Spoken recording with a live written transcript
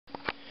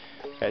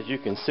As you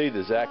can see, the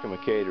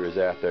Zakimocator is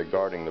out there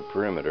guarding the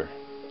perimeter.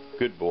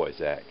 Good boy,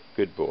 Zach.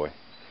 Good boy.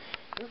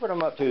 Here's what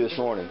I'm up to this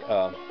morning.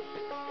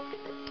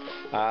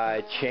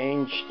 I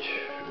changed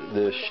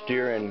the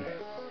steering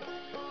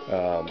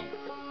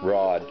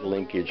rod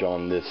linkage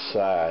on this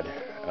side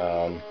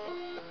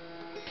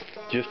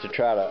just to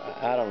try to,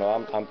 I don't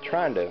know, I'm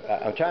trying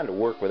to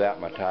work without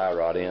my tie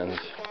rod ends,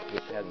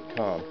 which hasn't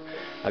come.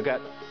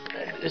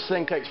 This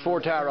thing takes 4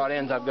 tie rod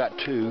ends. I've got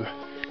 2.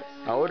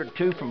 I ordered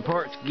 2 from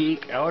Parts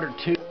Geek. I ordered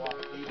 2 off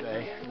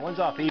eBay. The ones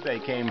off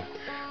eBay came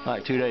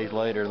like 2 days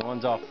later. The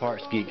ones off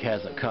Parts Geek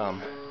hasn't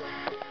come.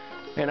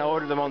 And I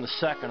ordered them on the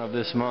 2nd of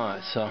this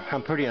month, so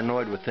I'm pretty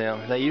annoyed with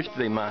them. They used to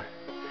be my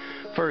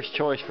first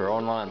choice for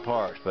online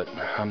parts, but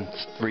I'm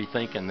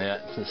rethinking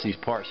that since these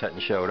parts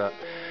hadn't showed up.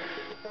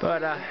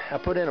 But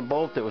I put in a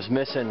bolt that was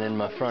missing in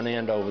my front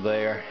end over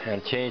there,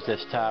 and I changed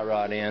this tie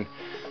rod in.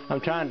 I'm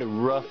trying to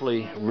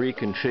roughly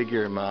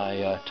reconfigure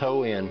my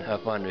toe end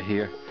up under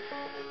here.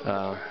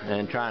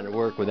 And trying to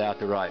work without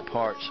the right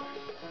parts.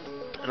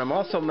 And I'm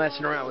also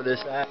messing around with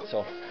this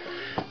axle.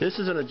 This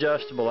is an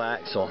adjustable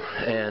axle,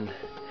 and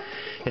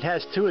it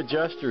has 2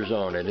 adjusters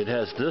on it. It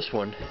has this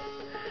one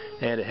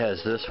and it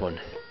has this one,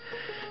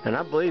 and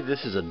I believe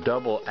this is a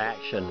double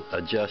action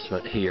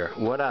adjustment here.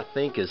 What I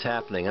think is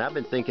happening, and I've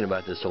been thinking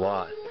about this a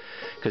lot,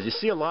 because you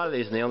see a lot of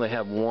these and they only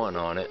have 1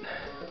 on it.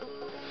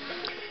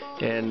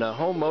 And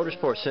Home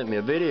Motorsports sent me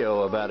a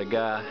video about a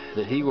guy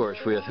that he works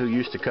with who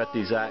used to cut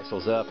these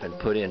axles up and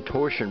put in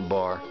torsion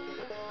bar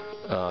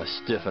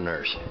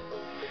stiffeners.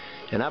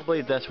 And I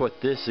believe that's what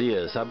this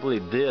is. I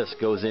believe this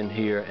goes in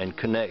here and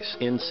connects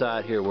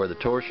inside here where the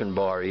torsion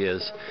bar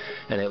is,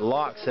 and it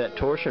locks that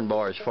torsion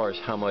bar as far as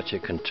how much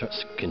it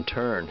can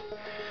turn.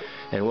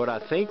 And what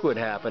I think would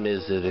happen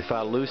is that if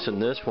I loosen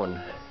this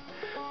one,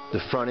 the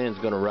front end's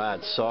going to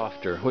ride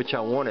softer, which I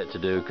want it to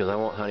do because I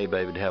want Honey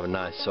Baby to have a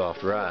nice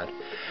soft ride.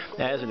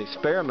 As an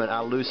experiment,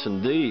 I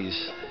loosened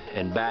these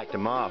and backed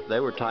them off.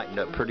 They were tightened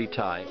up pretty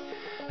tight,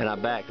 and I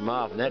backed them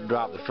off, and that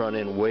dropped the front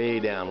end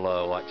way down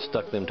low, like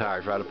stuck them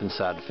tires right up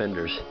inside the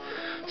fenders.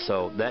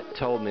 So that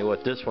told me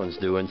what this one's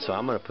doing, so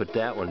I'm going to put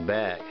that one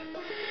back.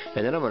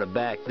 And then I'm going to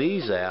back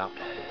these out,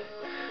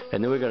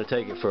 and then we're going to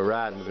take it for a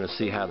ride, and we're going to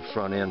see how the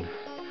front end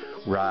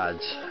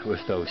rides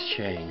with those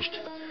changed.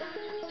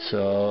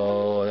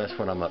 So that's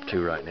what I'm up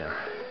to right now.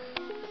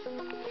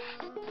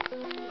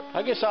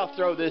 I guess I'll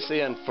throw this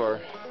in for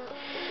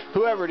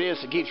whoever it is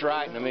that keeps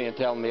writing to me and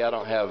telling me I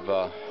don't have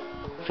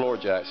floor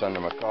jacks under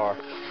my car.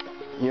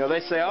 You know,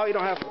 they say, oh, you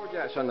don't have floor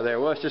jacks under there.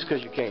 Well, it's just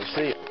because you can't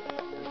see it.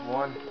 There's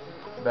one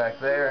back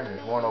there and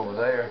there's one over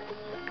there.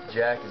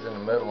 Jack is in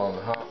the middle on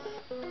the hump.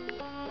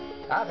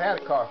 I've had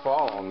a car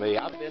fall on me.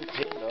 I've been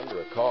pinned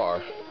under a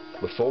car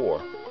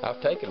before. I've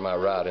taken my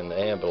ride in the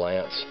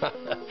ambulance.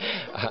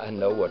 I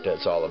know what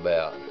that's all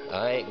about.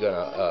 I ain't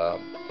gonna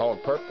on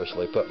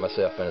purposely put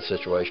myself in a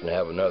situation to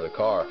have another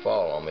car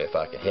fall on me if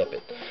I can help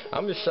it.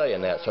 I'm just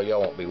saying that so y'all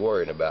won't be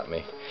worried about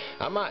me.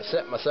 I might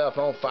set myself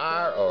on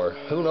fire or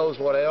who knows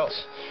what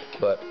else,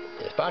 but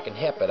if I can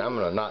help it, I'm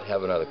gonna not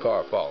have another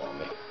car fall on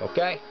me.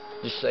 Okay?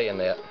 Just saying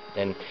that.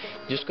 And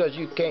just because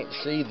you can't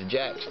see the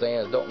jack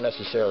stands don't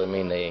necessarily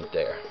mean they ain't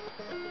there.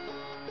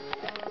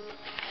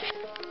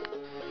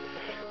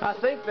 I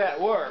think that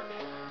worked.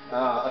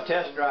 A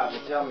test drive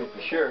will tell me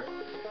for sure.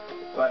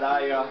 But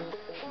I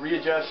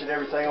readjusted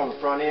everything on the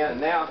front end,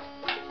 and now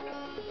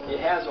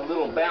it has a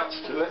little bounce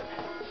to it.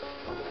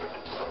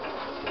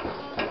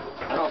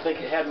 I don't think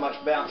it had much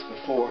bounce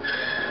before.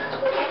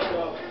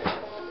 So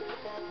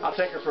I'll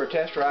take her for a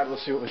test ride. We'll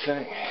see what we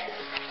think.